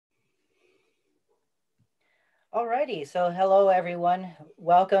Alrighty, so hello everyone.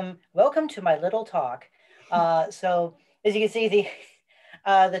 Welcome to my little talk. So as you can see,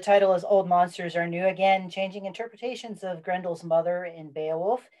 the title is "Old Monsters Are New Again: Changing Interpretations of Grendel's Mother in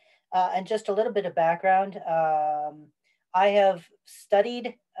Beowulf." And just a little bit of background. I have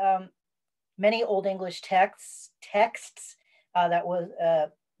studied many Old English texts. That was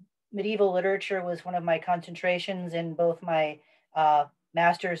medieval literature was one of my concentrations in both my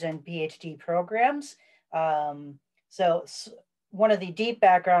master's and PhD programs. Um, so one of the deep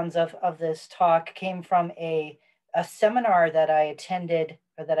backgrounds of this talk came from a seminar that I attended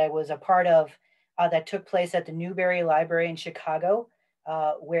or that I was a part of that took place at the Newberry Library in Chicago,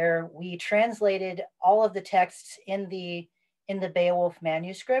 where we translated all of the texts in the Beowulf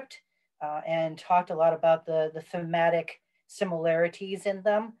manuscript and talked a lot about the thematic similarities in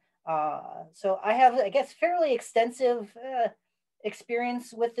them. So I have, I guess, fairly extensive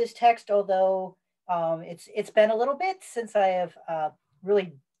experience with this text, although it's been a little bit since I have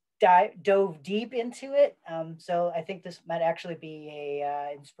really dove deep into it. So I think this might actually be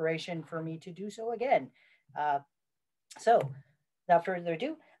a inspiration for me to do so again. Uh, so without further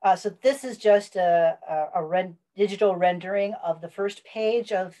ado, so this is just a digital rendering of the first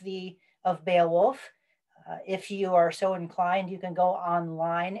page of Beowulf. If you are so inclined, you can go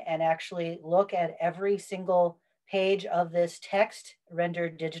online and actually look at every single page of this text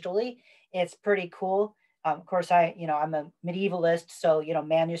rendered digitally. It's pretty cool. Of course, I'm a medievalist, so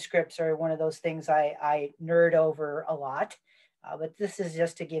manuscripts are one of those things I nerd over a lot. But this is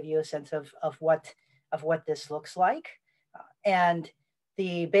just to give you a sense of what this looks like. And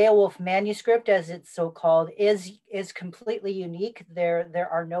the Beowulf manuscript, as it's so called, is completely unique. There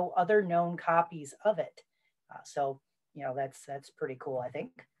are no other known copies of it. So that's pretty cool, I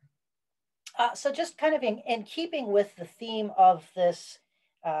think. So just kind of in keeping with the theme of this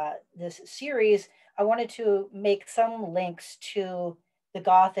series, I wanted to make some links to the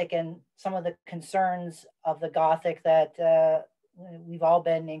Gothic and some of the concerns of the Gothic that we've all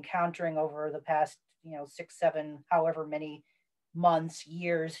been encountering over the past 6, 7, however many months,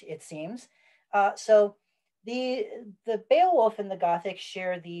 years it seems. So the Beowulf and the Gothic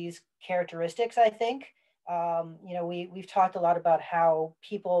share these characteristics, I think. We've talked a lot about how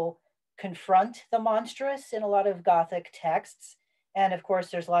people confront the monstrous in a lot of Gothic texts. And of course,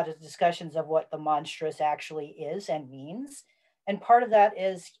 there's a lot of discussions of what the monstrous actually is and means. And part of that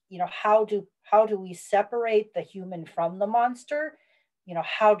is, how do we separate the human from the monster?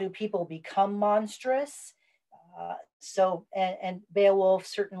 How do people become monstrous? And Beowulf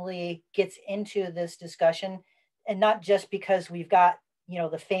certainly gets into this discussion, and not just because we've got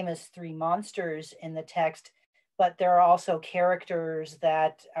the famous three monsters in the text, but there are also characters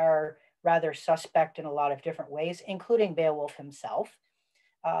that are rather suspect in a lot of different ways, including Beowulf himself.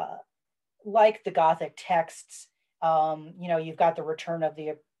 Uh, like the Gothic texts, you've got the return of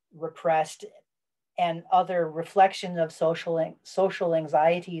the repressed and other reflections of social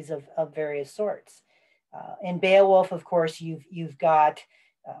anxieties of various sorts. In Beowulf, of course, you've got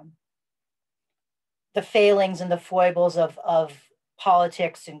um, the failings and the foibles of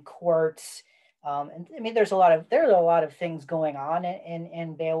politics and courts. And I mean, there are a lot of things going on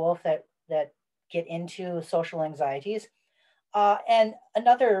in Beowulf that get into social anxieties. And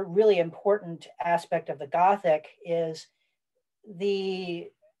another really important aspect of the Gothic is the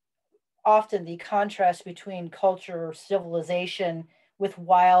often the contrast between culture or civilization with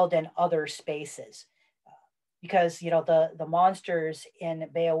wild and other spaces. Because the monsters in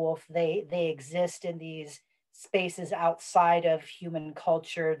Beowulf, they exist in these spaces outside of human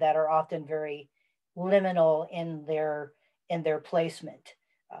culture that are often very liminal in their placement.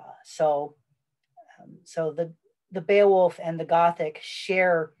 So the Beowulf and the Gothic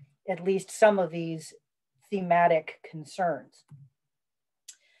share at least some of these thematic concerns.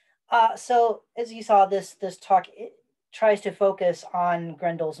 So as you saw, this talk it tries to focus on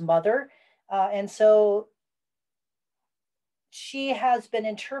Grendel's mother, and so she has been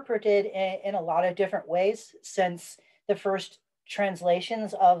interpreted in a lot of different ways since the first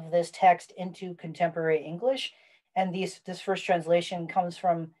translations of this text into contemporary English. And this first translation comes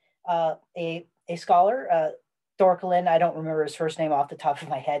from a scholar, Thorkelin. I don't remember his first name off the top of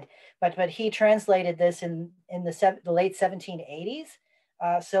my head, but he translated this in the late 1780s.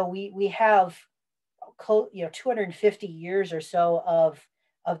 So we have 250 years or so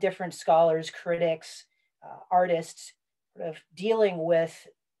of different scholars, critics, artists sort of dealing with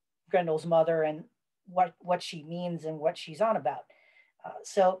Grendel's mother and what she means and what she's on about.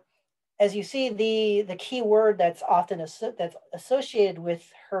 So as you see, the key word that's often that's associated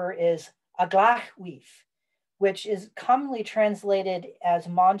with her is aglachwif, which is commonly translated as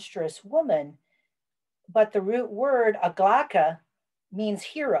monstrous woman, but the root word aglaka means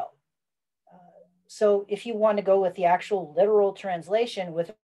hero. So if you want to go with the actual literal translation,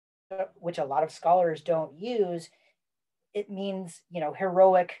 with which a lot of scholars don't use, it means,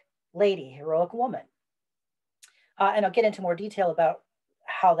 heroic lady, heroic woman. And I'll get into more detail about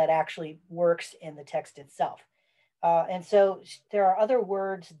how that actually works in the text itself. And so there are other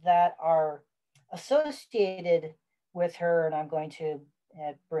words that are associated with her, and I'm going to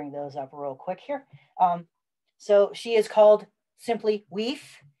bring those up real quick here. So she is called simply Weef.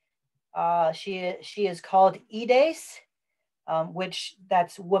 She is called Ides, which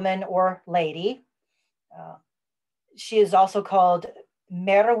that's woman or lady. She is also called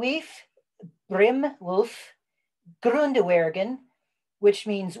Merweef, Brimwolf, Grundewergen, which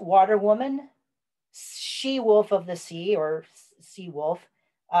means water woman, she wolf of the sea or sea wolf,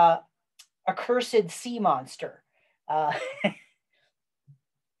 accursed sea monster.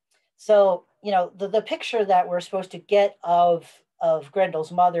 So, the picture that we're supposed to get of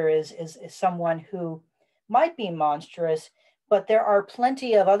Grendel's mother is someone who might be monstrous, but there are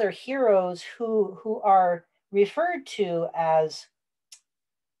plenty of other heroes who are referred to as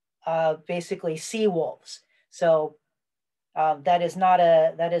basically sea wolves. So that is not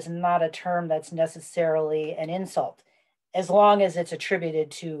a term that's necessarily an insult, as long as it's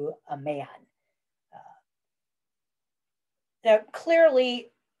attributed to a man. Now,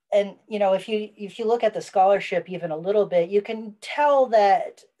 clearly, and if you look at the scholarship even a little bit, you can tell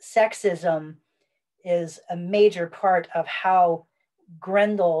that sexism is a major part of how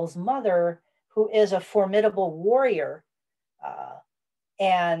Grendel's mother, who is a formidable warrior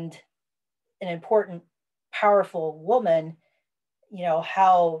and an important, powerful woman,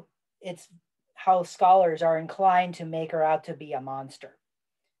 how scholars are inclined to make her out to be a monster.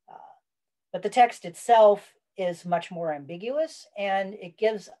 But the text itself is much more ambiguous, and it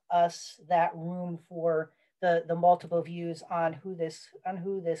gives us that room for the multiple views on who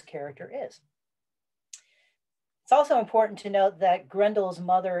this character is. It's also important to note that Grendel's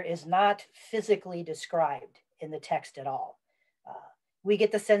mother is not physically described in the text at all. We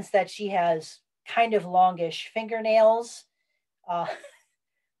get the sense that she has kind of longish fingernails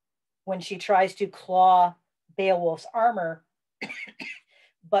when she tries to claw Beowulf's armor.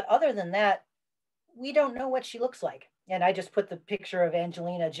 But other than that, we don't know what she looks like. And I just put the picture of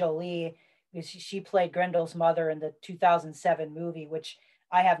Angelina Jolie, because she played Grendel's mother in the 2007 movie, which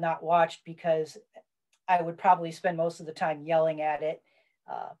I have not watched because I would probably spend most of the time yelling at it.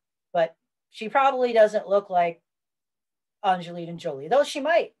 But she probably doesn't look like Angelina Jolie, though she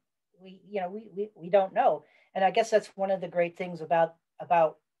might. We don't know. And I guess that's one of the great things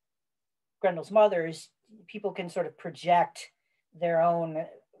about Grendel's mother is people can sort of project their own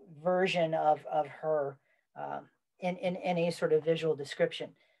version of her in any sort of visual description.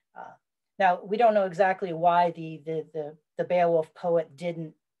 Now, we don't know exactly why the Beowulf poet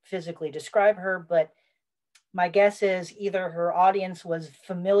didn't physically describe her, but my guess is either her audience was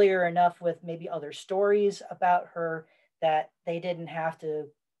familiar enough with maybe other stories about her that they didn't have to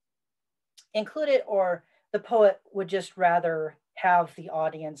include it, or the poet would just rather have the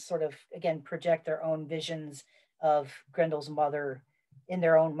audience sort of, again, project their own visions of Grendel's mother in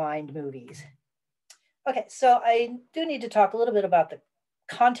their own mind movies. Okay, so I do need to talk a little bit about the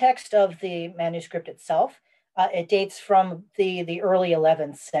context of the manuscript itself. It dates from the early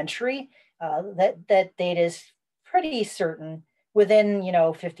 11th century. That date is pretty certain, within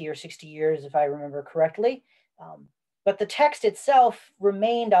 50 or 60 years, if I remember correctly. But the text itself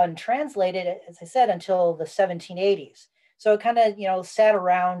remained untranslated, as I said, until the 1780s. So it kind of sat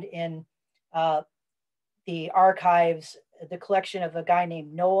around in the archives, the collection of a guy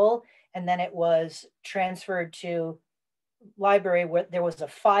named Noel, and then it was transferred to library where there was a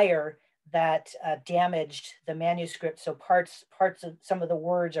fire that damaged the manuscript. So parts of some of the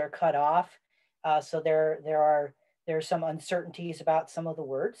words are cut off. So there's some uncertainties about some of the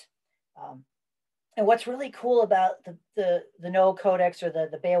words. And what's really cool about the Noel Codex or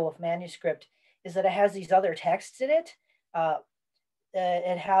the Beowulf manuscript is that it has these other texts in it.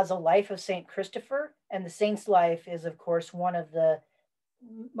 It has a life of Saint Christopher, and the saint's life is, of course, one of the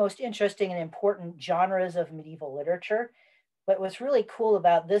most interesting and important genres of medieval literature. But what's really cool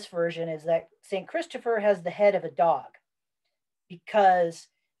about this version is that Saint Christopher has the head of a dog, because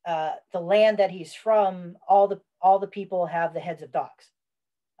the land that he's from, all the people have the heads of dogs.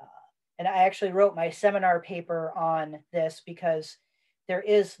 And I actually wrote my seminar paper on this because there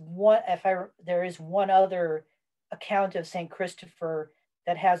is one other account of Saint Christopher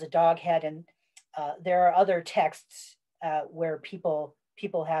that has a dog head, and there are other texts where people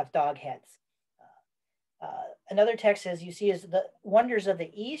have dog heads. Another text, as you see, is the Wonders of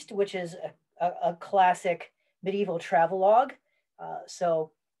the East, which is a classic medieval travelogue.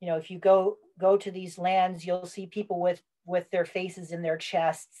 So if you go to these lands, you'll see people with their faces in their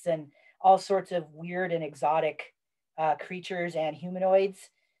chests and all sorts of weird and exotic creatures and humanoids.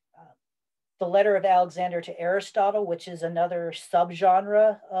 Uh, the Letter of Alexander to Aristotle, which is another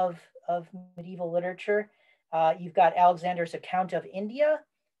subgenre of medieval literature. You've got Alexander's account of India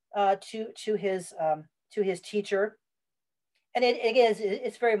to his teacher, and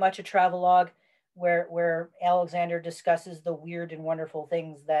it's very much a travelogue where Alexander discusses the weird and wonderful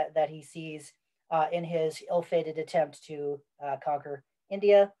things that he sees in his ill-fated attempt to conquer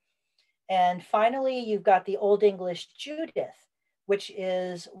India. And finally, you've got the Old English Judith, which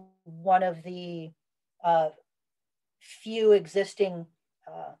is one of the uh, few existing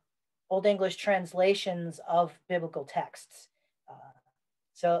Old English translations of biblical texts.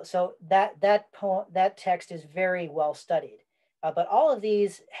 Uh, so that text is very well studied. But all of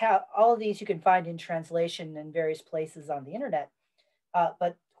these you can find in translation in various places on the internet.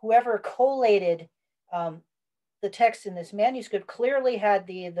 But whoever collated the text in this manuscript clearly had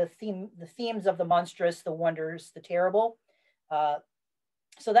the themes of the monstrous, the wonders, the terrible.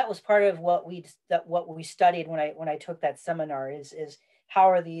 So that was part of what we studied when I took that seminar is how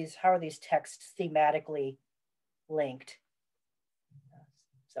are these texts thematically linked.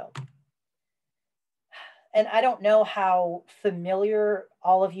 So, and I don't know how familiar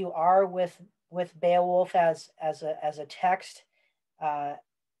all of you are with Beowulf as a text.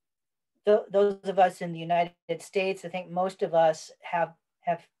 Those of us in the United States, I think most of us have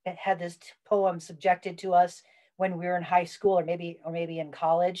had this poem subjected to us when we were in high school or maybe in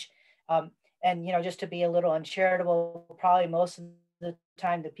college. And just to be a little uncharitable, probably most of the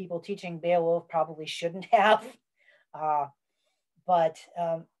time the people teaching Beowulf probably shouldn't have. But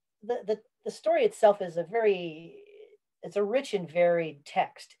the story itself is it's a rich and varied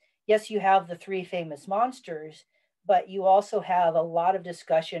text. Yes, you have the three famous monsters, but you also have a lot of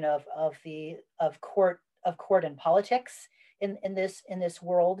discussion of court and politics in this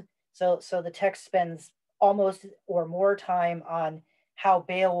world. So the text spends almost or more time on how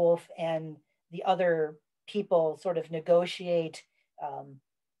Beowulf and the other people sort of negotiate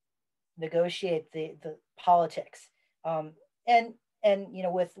the politics. And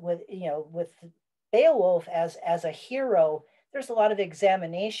with Beowulf as a hero, there's a lot of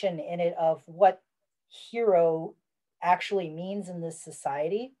examination in it of what hero actually means in this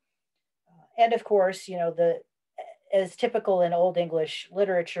society. And of course, as typical in Old English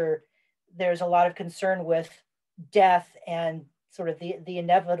literature, there's a lot of concern with death and sort of the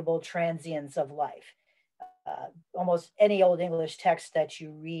inevitable transience of life. Almost any Old English text that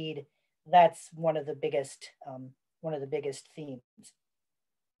you read, that's one of the biggest themes.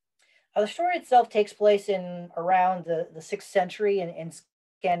 The story itself takes place in around the 6th century in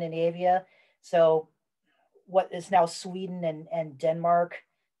Scandinavia. So what is now Sweden and Denmark,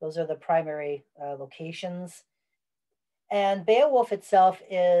 those are the primary locations. And Beowulf itself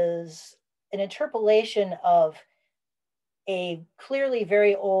is an interpolation of a clearly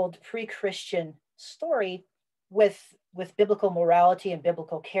very old pre-Christian story with biblical morality and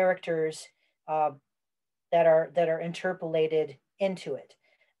biblical characters that are interpolated into it.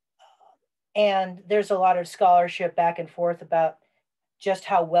 And there's a lot of scholarship back and forth about just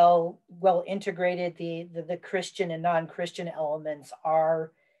how well integrated the Christian and non-Christian elements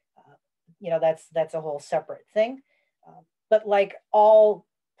are. That's a whole separate thing. But like all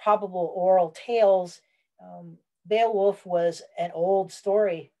probable oral tales, Beowulf was an old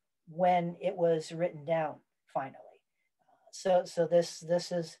story when it was written down finally. So this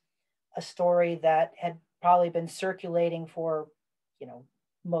is a story that had probably been circulating for,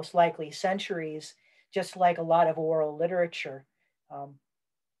 most likely centuries, just like a lot of oral literature.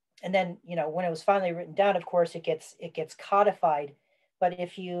 And then, when it was finally written down, of course, it gets codified. But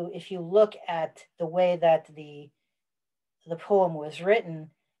if you look at the way that the poem was written,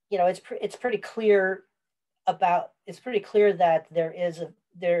 it's pretty clear that there is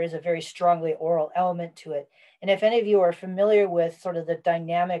a very strongly oral element to it. And if any of you are familiar with sort of the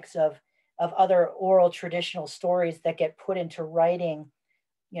dynamics of other oral traditional stories that get put into writing,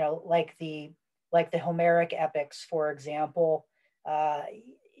 like the Homeric epics, for example,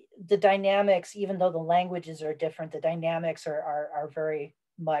 the dynamics, even though the languages are different, the dynamics are very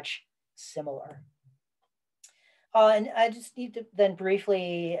much similar. And I just need to then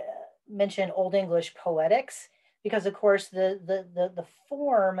briefly mention Old English poetics, because of course the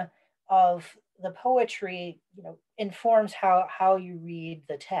form of the poetry, informs how you read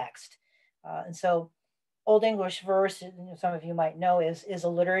the text. And so Old English verse, some of you might know, is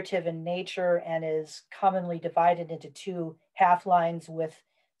alliterative in nature and is commonly divided into two half lines with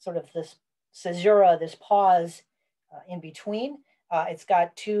sort of this caesura, this pause in between. It's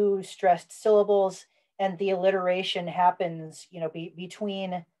got two stressed syllables, and the alliteration happens,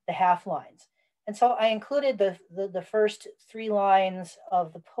 between the half lines. And so I included the first three lines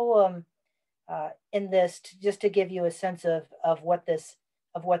of the poem in this just to give you a sense of what this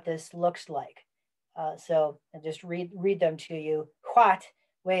looks like. So I'll just read them to you. What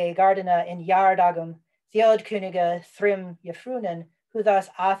we gardena in Jardagum, Theodkuniga thrim jefrunen, hudas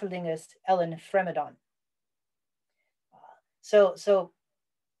athelingus ellen fremedon. So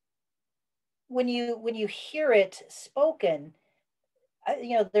when you hear it spoken,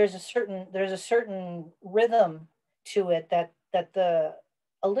 there's a certain rhythm to it that the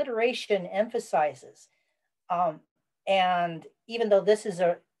alliteration emphasizes. And even though this is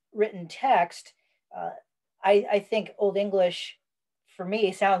a written text, I think Old English, for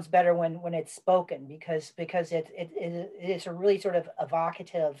me, sounds better when it's spoken because it is a really sort of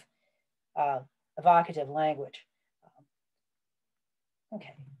evocative language.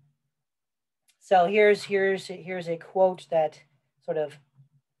 Okay. So here's a quote that sort of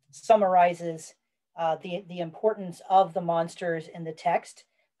summarizes the importance of the monsters in the text.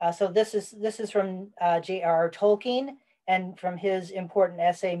 So this is from J.R.R. Tolkien, and from his important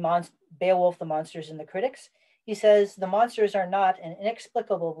essay Beowulf, the Monsters and the Critics. He says, the monsters are not an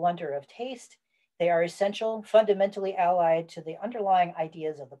inexplicable blunder of taste. They are essential, fundamentally allied to the underlying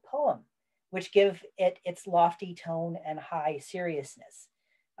ideas of the poem, which give it its lofty tone and high seriousness.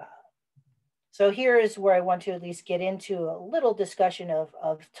 So here is where I want to at least get into a little discussion of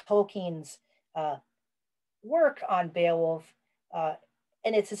Tolkien's work on Beowulf.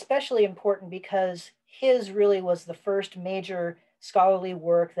 And it's especially important because his really was the first major scholarly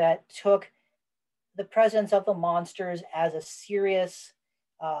work that took the presence of the monsters as a serious,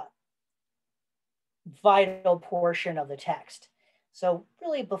 vital portion of the text. So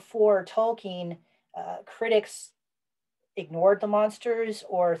really before Tolkien, critics ignored the monsters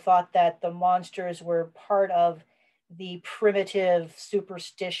or thought that the monsters were part of the primitive,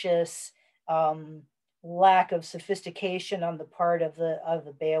 superstitious, lack of sophistication on the part of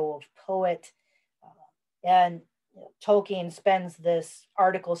the Beowulf poet. And Tolkien spends this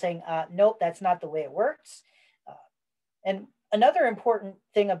article saying, nope, that's not the way it works. And another important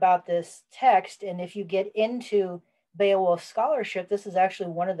thing about this text, and if you get into Beowulf scholarship, this is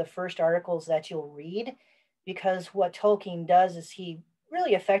actually one of the first articles that you'll read, because what Tolkien does is he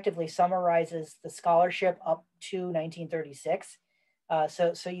really effectively summarizes the scholarship up to 1936.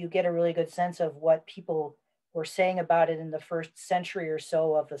 So you get a really good sense of what people were saying about it in the first century or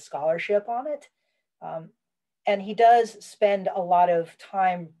so of the scholarship on it. And he does spend a lot of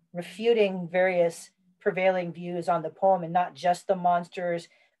time refuting various prevailing views on the poem, and not just the monsters,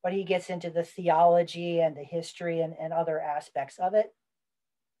 but he gets into the theology and the history and other aspects of it.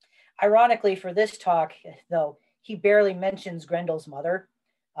 Ironically, for this talk, though, he barely mentions Grendel's mother.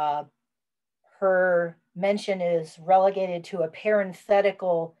 Her mention is relegated to a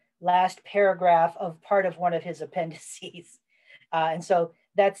parenthetical last paragraph of part of one of his appendices. And so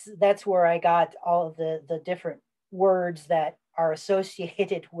that's where I got all of the different words that are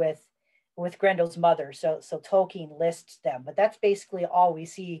associated with Grendel's mother. So Tolkien lists them, but that's basically all we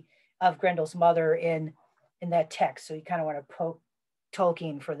see of Grendel's mother in that text. So you kind of want to poke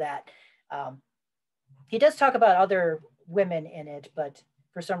Tolkien for that. He does talk about other women in it, but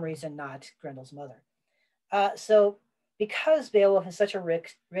for some reason not Grendel's mother. So because Beowulf is such a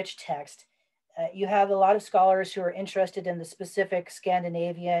rich text, you have a lot of scholars who are interested in the specific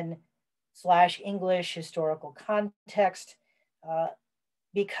Scandinavian/English historical context.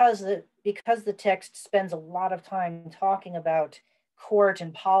 Because the text spends a lot of time talking about court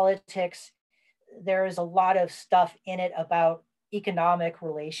and politics, there is a lot of stuff in it about economic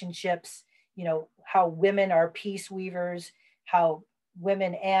relationships, how women are peace weavers, how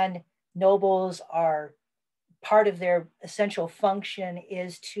women and nobles are part of their essential function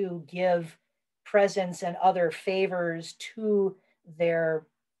is to give presents and other favors to their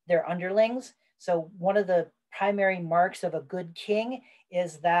underlings. So one of the primary marks of a good king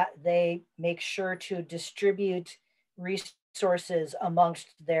is that they make sure to distribute resources amongst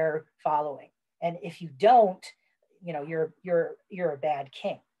their following. And if you don't, you're a bad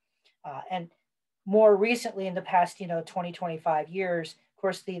king. And more recently, in the past 20, 25 years, of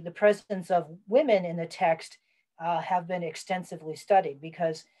course, the presence of women in the text have been extensively studied,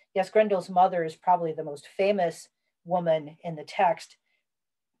 because yes, Grendel's mother is probably the most famous woman in the text,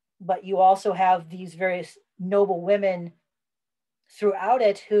 but you also have these various noble women throughout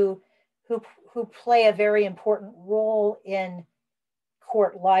it who play a very important role in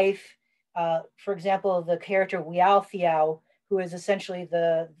court life. For example, the character Wealhtheow, who is essentially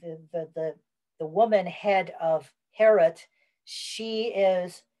the woman head of Herod. She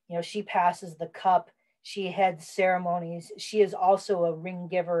is, she passes the cup. She heads ceremonies. She is also a ring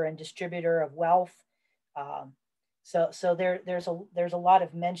giver and distributor of wealth. Um, so there's a lot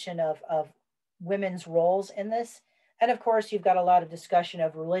of mention of women's roles in this, and of course you've got a lot of discussion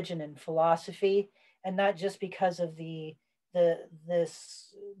of religion and philosophy, and not just because of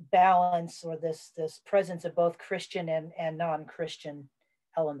this balance or this presence of both Christian and non-Christian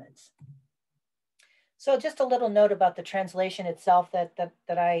elements. So just a little note about the translation itself that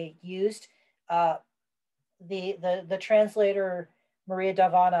I used. Uh, the translator Maria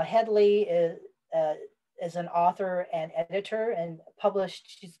Davana Headley is an author and editor and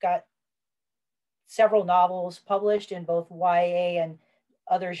published. She's got several novels published in both YA and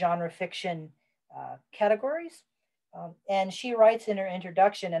other genre fiction categories. And she writes in her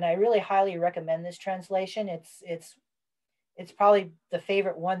introduction, and I really highly recommend this translation. It's probably the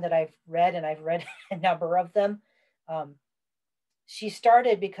favorite one that I've read, and I've read a number of them. She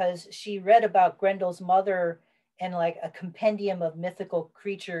started because she read about Grendel's mother and like a compendium of mythical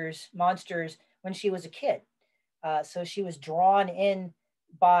creatures, monsters, when she was a kid. So she was drawn in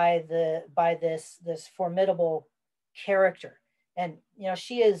by this formidable character, and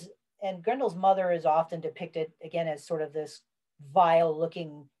and Grendel's mother is often depicted again as sort of this vile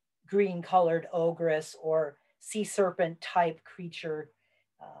looking green colored ogress or sea serpent type creature.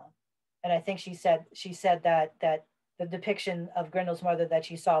 And I think she said that the depiction of Grendel's mother that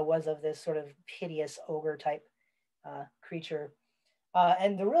she saw was of this sort of hideous ogre type creature.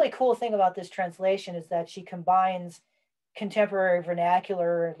 And the really cool thing about this translation is that she combines contemporary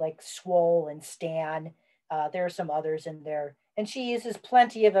vernacular like swole and stan. There are some others in there. And she uses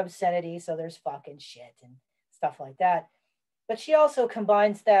plenty of obscenity, so there's fucking shit and stuff like that. But she also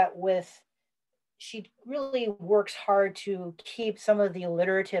combines that with, she really works hard to keep some of the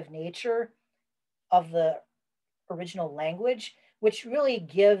alliterative nature of the original language, which really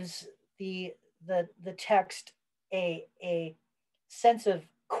gives the text a sense of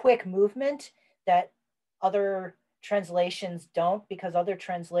quick movement that other translations don't, because other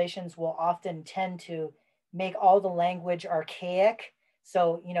translations will often tend to make all the language archaic.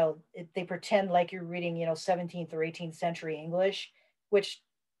 So, they pretend like you're reading, 17th or 18th century English, which,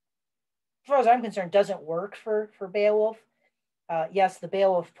 as far as I'm concerned, doesn't work for Beowulf. Yes, the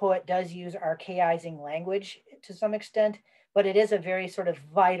Beowulf poet does use archaizing language to some extent, but it is a very sort of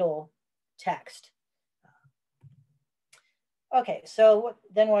vital text. Okay, so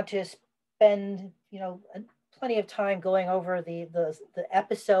then want to spend, plenty of time going over the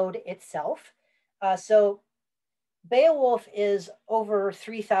episode itself. So Beowulf is over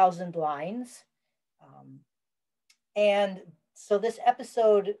 3,000 lines, and so this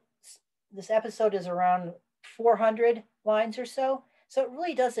episode is around 400 lines or so. So it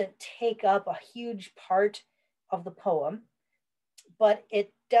really doesn't take up a huge part of the poem, but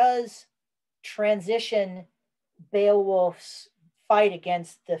it does transition Beowulf's fight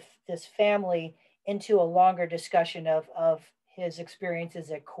against this family into a longer discussion of his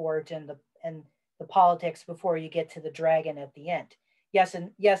experiences at court and the politics before you get to the dragon at the end. Yes,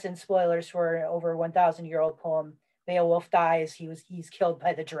 and spoilers for an over 1,000-year-old poem. Beowulf dies. He's killed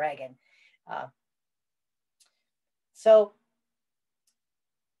by the dragon. So,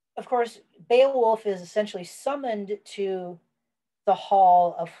 of course, Beowulf is essentially summoned to the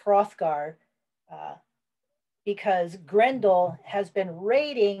hall of Hrothgar because Grendel has been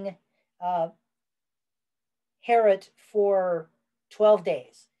raiding Herod for 12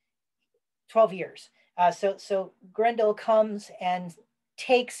 days, 12 years. So Grendel comes and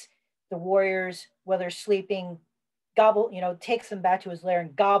takes the warriors, whether sleeping, takes them back to his lair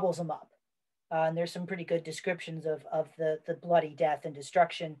and gobbles them up. And there's some pretty good descriptions of the bloody death and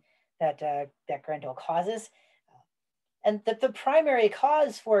destruction that Grendel causes. And that the primary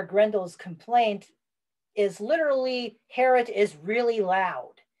cause for Grendel's complaint is literally Herod is really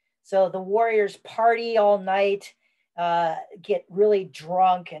loud. So the warriors party all night, get really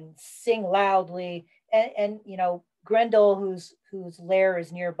drunk and sing loudly. And Grendel, whose lair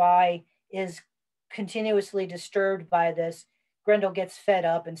is nearby, is continuously disturbed by this. Grendel gets fed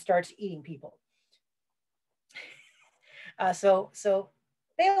up and starts eating people. So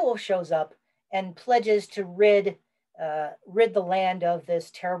Beowulf shows up and pledges to rid the land of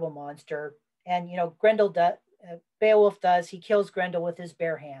this terrible monster. And Beowulf does. He kills Grendel with his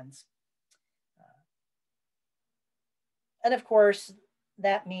bare hands. And of course,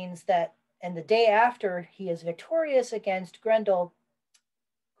 that means that, and the day after he is victorious against Grendel,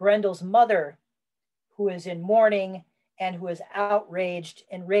 Grendel's mother, who is in mourning and who is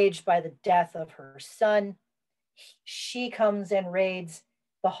enraged by the death of her son, she comes and raids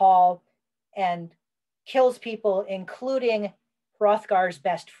the hall and kills people, including Hrothgar's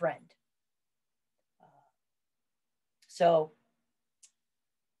best friend. So,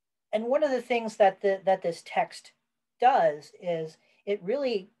 and one of the things that that this text does is it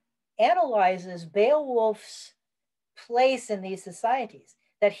really analyzes Beowulf's place in these societies.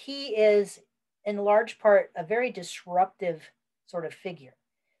 That he is, in large part, a very disruptive sort of figure,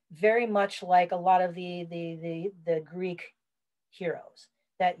 very much like a lot of the Greek heroes.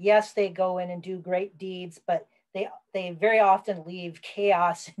 That yes, they go in and do great deeds, but they very often leave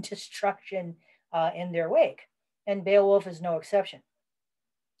chaos and destruction in their wake, and Beowulf is no exception.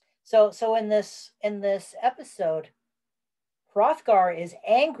 So in this episode, Hrothgar is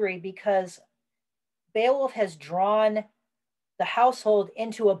angry because Beowulf has drawn the household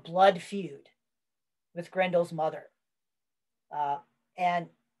into a blood feud with Grendel's mother. And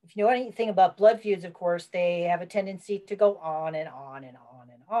if you know anything about blood feuds, of course, they have a tendency to go on and on and on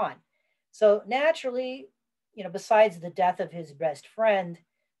and on. So naturally, besides the death of his best friend,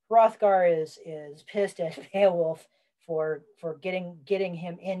 Hrothgar is pissed at Beowulf for getting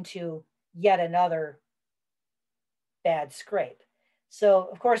him into yet another bad scrape. So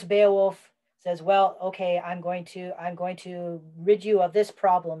of course Beowulf says, "Well, okay, I'm going to rid you of this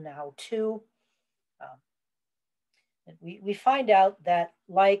problem now too." We find out that,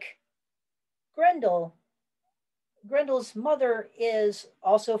 like Grendel's mother is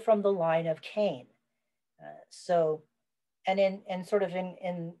also from the line of Cain. So, and in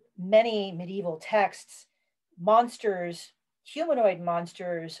many medieval texts, humanoid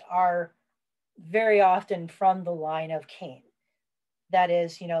monsters are very often from the line of Cain. That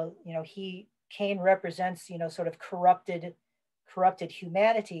is, Cain represents, sort of corrupted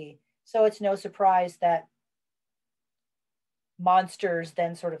humanity. So it's no surprise that monsters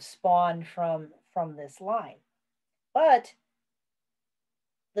then sort of spawn from this line. But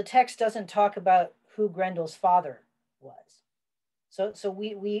the text doesn't talk about who Grendel's father was. So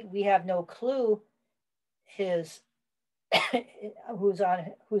we have no clue who's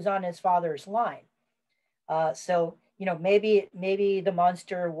on his father's line. So maybe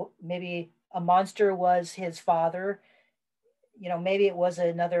a monster was his father. Maybe it was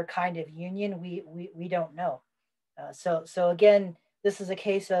another kind of union. We don't know. So again, this is a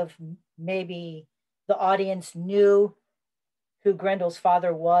case of maybe the audience knew who Grendel's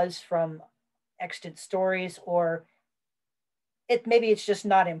father was from extant stories, or maybe it's just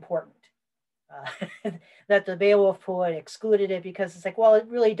not important. That the Beowulf poet excluded it because it's like, well, it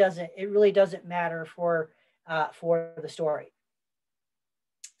really doesn't matter for the story.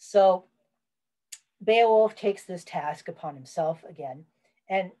 So Beowulf takes this task upon himself again,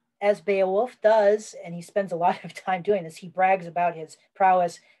 and as Beowulf does, and he spends a lot of time doing this, he brags about his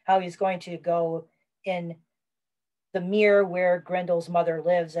prowess, how he's going to go in the mere where Grendel's mother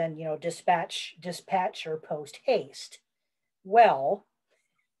lives and dispatch or post haste. Well,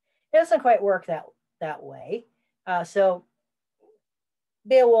 it doesn't quite work that way. So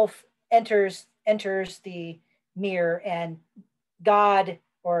Beowulf enters the mere, and God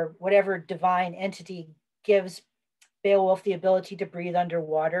or whatever divine entity gives Beowulf the ability to breathe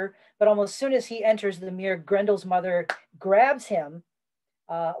underwater. But almost as soon as he enters the mere, Grendel's mother grabs him,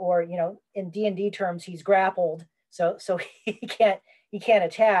 or in D&D terms, he's grappled, so he can't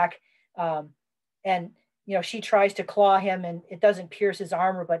attack. And she tries to claw him, and it doesn't pierce his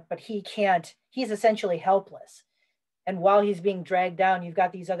armor, but he can't. He's essentially helpless. And while he's being dragged down, you've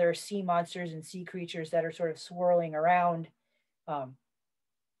got these other sea monsters and sea creatures that are sort of swirling around.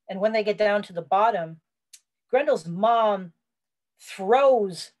 And when they get down to the bottom, Grendel's mom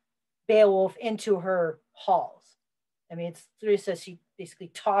throws Beowulf into her halls. I mean, it's literally says she basically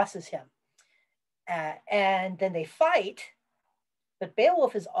tosses him. And then they fight, but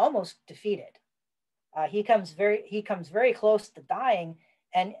Beowulf is almost defeated. He comes very close to dying,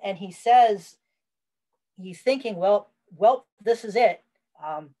 and he says he's thinking, well, this is it.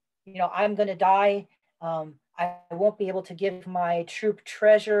 I'm going to die. I won't be able to give my troop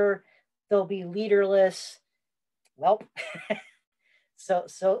treasure. They'll be leaderless. Well,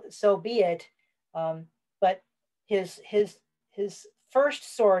 so be it. But his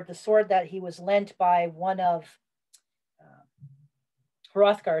first sword, the sword that he was lent by one of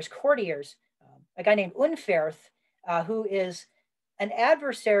Hrothgar's courtiers, a guy named Unferth, who is an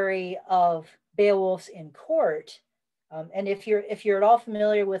adversary of Beowulf's in court. And if you're at all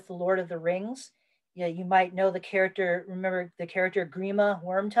familiar with The Lord of the Rings, you might know the character. Remember the character Grima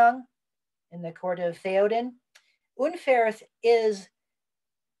Wormtongue in the court of Theoden? Unferth is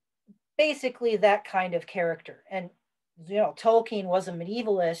basically that kind of character. And Tolkien was a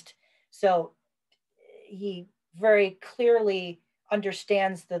medievalist, so he very clearly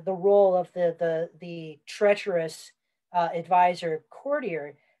understands the role of the treacherous advisor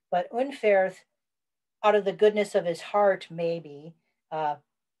courtier, but Unferth, out of the goodness of his heart, maybe, uh,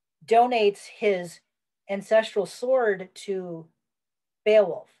 donates his ancestral sword to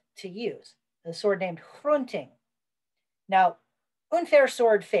Beowulf to use, the sword named Hrunting. Now, Unfair's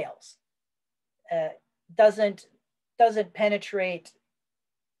sword fails, uh, doesn't doesn't penetrate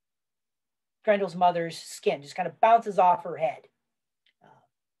Grendel's mother's skin, just kind of bounces off her head. Uh,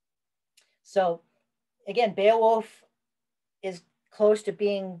 so again, Beowulf is close to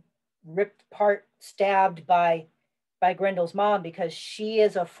being ripped apart, stabbed by Grendel's mom because she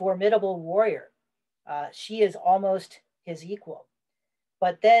is a formidable warrior. She is almost his equal.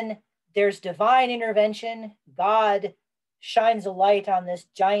 But then there's divine intervention. God shines a light on this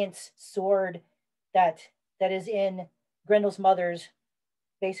giant's sword that that is in Grendel's mother's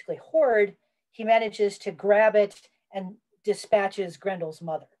basically hoard. He manages to grab it and dispatches Grendel's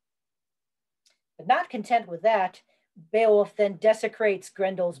mother. But not content with that, Beowulf then desecrates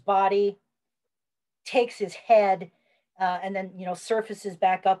Grendel's body, takes his head, and then surfaces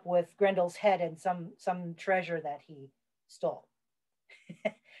back up with Grendel's head and some treasure that he stole.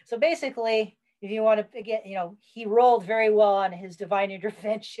 So basically, if you want to get, he rolled very well on his divine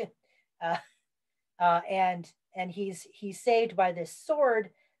intervention, uh, and he's saved by this sword,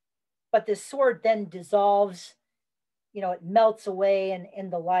 but this sword then dissolves. It melts away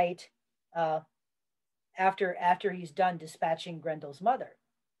in the light after he's done dispatching Grendel's mother.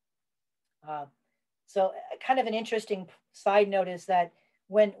 So kind of an interesting side note is that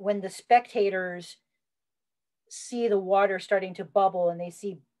when the spectators see the water starting to bubble and they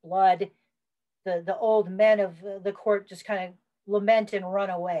see blood, the old men of the court just kind of lament and run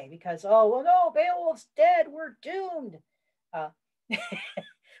away because, oh, well, no, Beowulf's dead, we're doomed.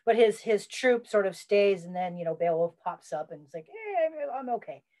 But his troop sort of stays, and then Beowulf pops up and it's like, hey, I'm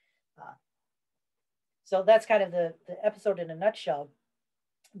okay. So that's kind of the episode in a nutshell.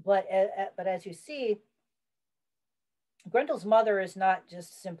 But as you see, Grendel's mother is not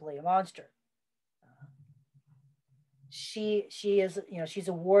just simply a monster. She is, she's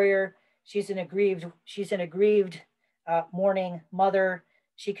a warrior. She's an aggrieved mourning mother.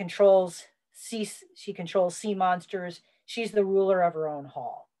 She controls sea monsters. She's the ruler of her own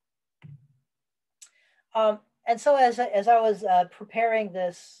hall. And so as I was preparing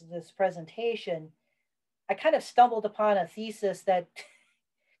this presentation, I kind of stumbled upon a thesis that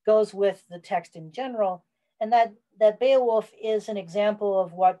goes with the text in general, and that Beowulf is an example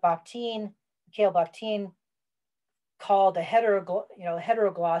of what Mikhail Bakhtin called a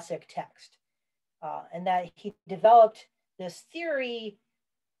heteroglossic text, and that he developed this theory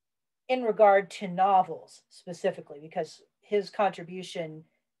in regard to novels specifically, because his contribution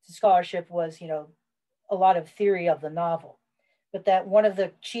to scholarship was, a lot of theory of the novel. But that one of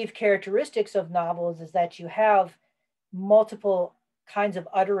the chief characteristics of novels is that you have multiple kinds of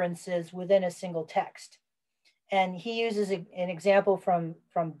utterances within a single text. And he uses an example from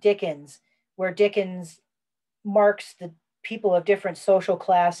Dickens, where Dickens marks the people of different social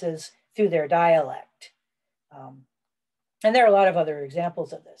classes through their dialect. And there are a lot of other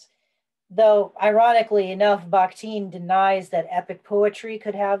examples of this. Though, ironically enough, Bakhtin denies that epic poetry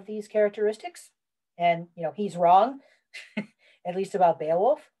could have these characteristics. And, he's wrong, at least about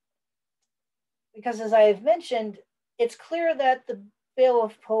Beowulf. Because as I have mentioned, it's clear that the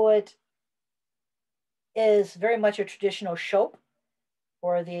Beowulf poet is very much a traditional Schoep,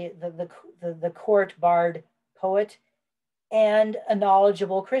 or the court bard poet, and a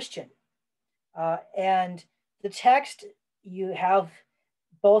knowledgeable Christian. And the text, you have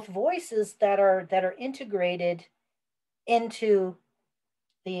both voices that are integrated into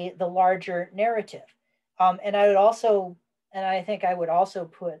the larger narrative. And I think I would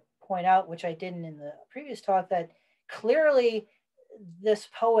also point out, which I didn't in the previous talk, that clearly this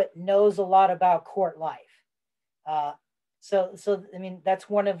poet knows a lot about court life. So I mean, that's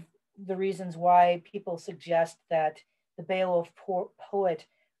one of the reasons why people suggest that the Beowulf poet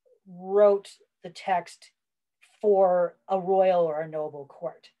wrote the text for a royal or a noble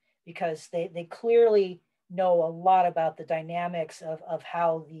court, because they clearly know a lot about the dynamics of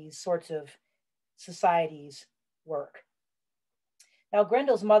how these sorts of societies work. Now,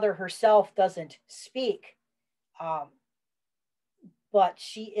 Grendel's mother herself doesn't speak, but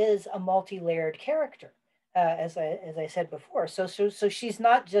she is a multi-layered character, as I said before. So she's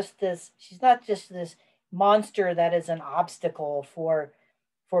not just this monster that is an obstacle for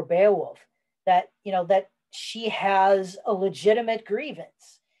Beowulf. That that she has a legitimate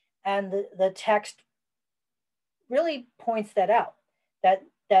grievance, and the text really points that out.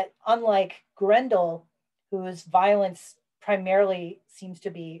 That unlike Grendel, whose violence primarily seems to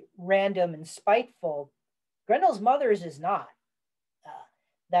be random and spiteful, Grendel's mother's is not.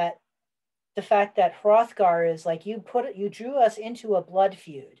 That the fact that Hrothgar is like, you drew us into a blood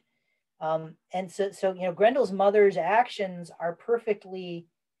feud. And so Grendel's mother's actions are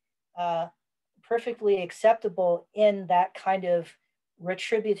uh, perfectly acceptable in that kind of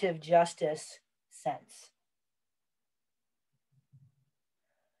retributive justice sense.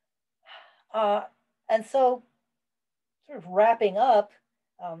 And so, sort of wrapping up,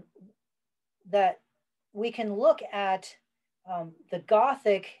 um, that we can look at the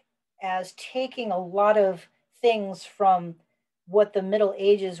Gothic as taking a lot of things from what the Middle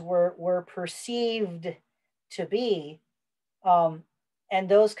Ages were perceived to be, and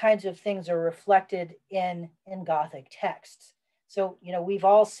those kinds of things are reflected in Gothic texts. So we've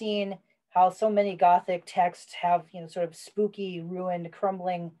all seen how so many Gothic texts have sort of spooky, ruined,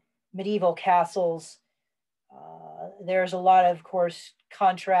 crumbling medieval castles. There's a lot of course,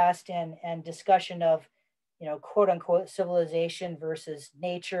 contrast and discussion of, quote unquote, civilization versus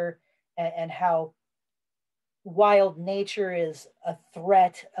nature, and how wild nature is a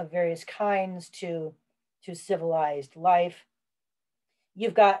threat of various kinds to civilized life.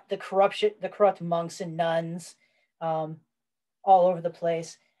 You've got the corrupt monks and nuns all over the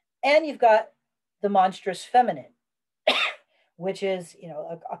place, and you've got the monstrous feminine, which is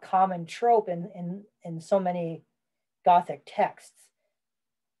a common trope in so many Gothic texts.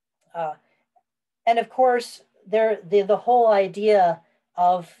 And of course, the whole idea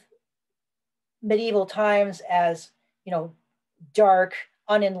of medieval times as dark,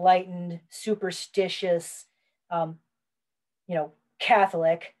 unenlightened, superstitious,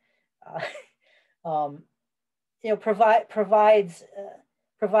 Catholic, provides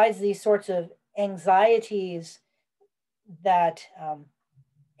these sorts of anxieties that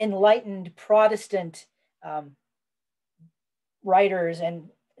enlightened Protestant writers and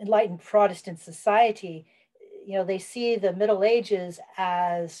enlightened Protestant society, they see the Middle Ages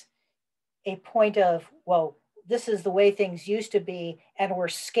as a point of, well, this is the way things used to be, and we're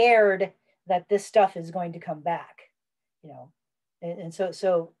scared that this stuff is going to come back, and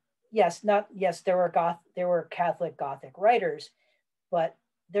so yes, there were Catholic Gothic writers, but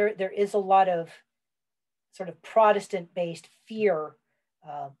there is a lot of sort of Protestant-based fear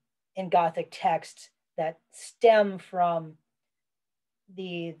in Gothic texts that stem from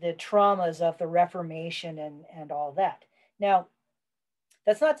the traumas of the Reformation and all that. Now,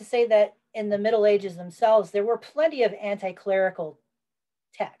 that's not to say that in the Middle Ages themselves there were plenty of anti-clerical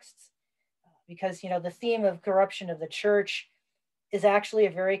texts, because the theme of corruption of the church is actually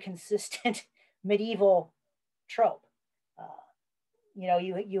a very consistent medieval trope.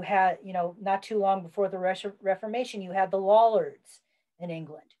 You had, not too long before the Reformation, you had the Lollards in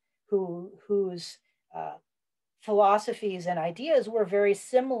England, whose philosophies and ideas were very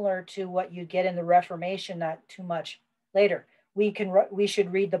similar to what you get in the Reformation, not too much later. We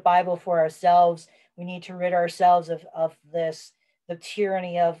should read the Bible for ourselves. We need to rid ourselves of the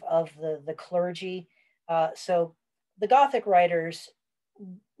tyranny of the clergy. So the Gothic writers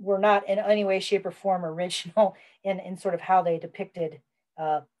were not in any way, shape, or form original in sort of how they depicted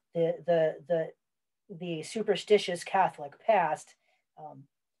the superstitious Catholic past.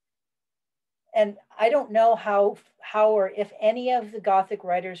 And I don't know how or if any of the Gothic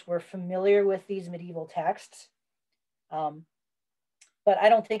writers were familiar with these medieval texts. But I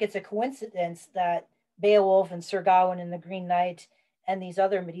don't think it's a coincidence that Beowulf and Sir Gawain and the Green Knight and these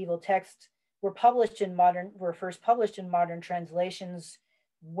other medieval texts were first published in modern translations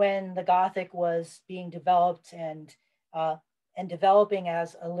when the Gothic was being developed and developing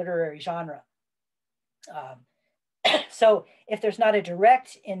as a literary genre. So if there's not a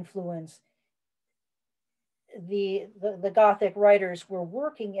direct influence, the Gothic writers were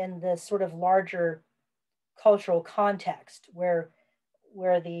working in this sort of larger cultural context where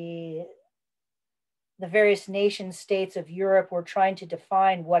the various nation states of Europe were trying to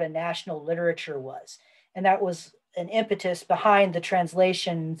define what a national literature was. And that was an impetus behind the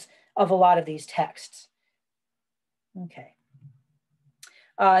translations of a lot of these texts. Okay.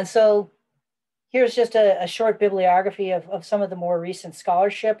 So here's just a short bibliography of some of the more recent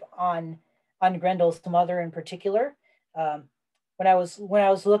scholarship on Grendel's mother in particular. When I was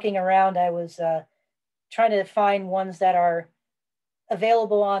looking around, I was trying to find ones that are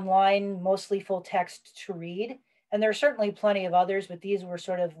available online, mostly full text to read. And there are certainly plenty of others, but these were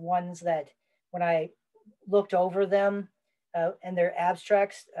sort of ones that when I looked over them and their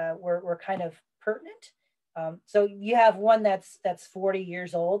abstracts were kind of pertinent. So you have one that's 40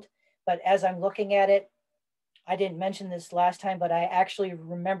 years old, but as I'm looking at it, I didn't mention this last time, but I actually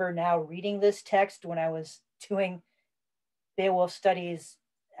remember now reading this text when I was doing Beowulf studies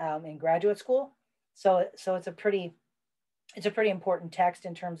in graduate school. So it's a pretty important text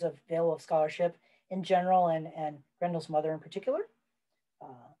in terms of Beowulf scholarship in general, and Grendel's mother in particular.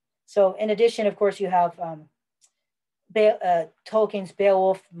 Uh, so in addition, of course, you have Tolkien's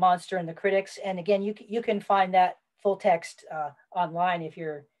Beowulf monster and the critics, and again, you can find that full text online if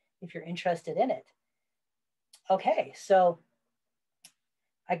you're interested in it. Okay, so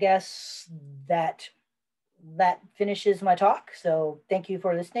I guess that that finishes my talk. So thank you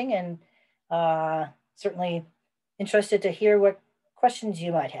for listening, and certainly interested to hear what questions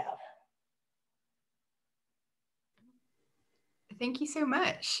you might have. Thank you so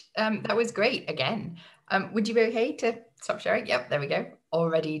much. That was great again. Would you be okay to stop sharing? Yep, there we go.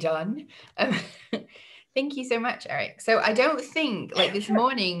 Already done. Thank you so much, Eric. So I don't think like this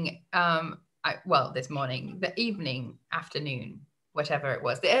morning, this morning, the evening, afternoon, whatever it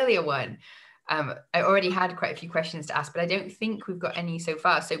was, the earlier one, I already had quite a few questions to ask, but I don't think we've got any so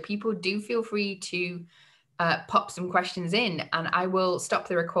far. So people do feel free to pop some questions in, and I will stop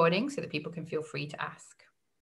the recording so that people can feel free to ask.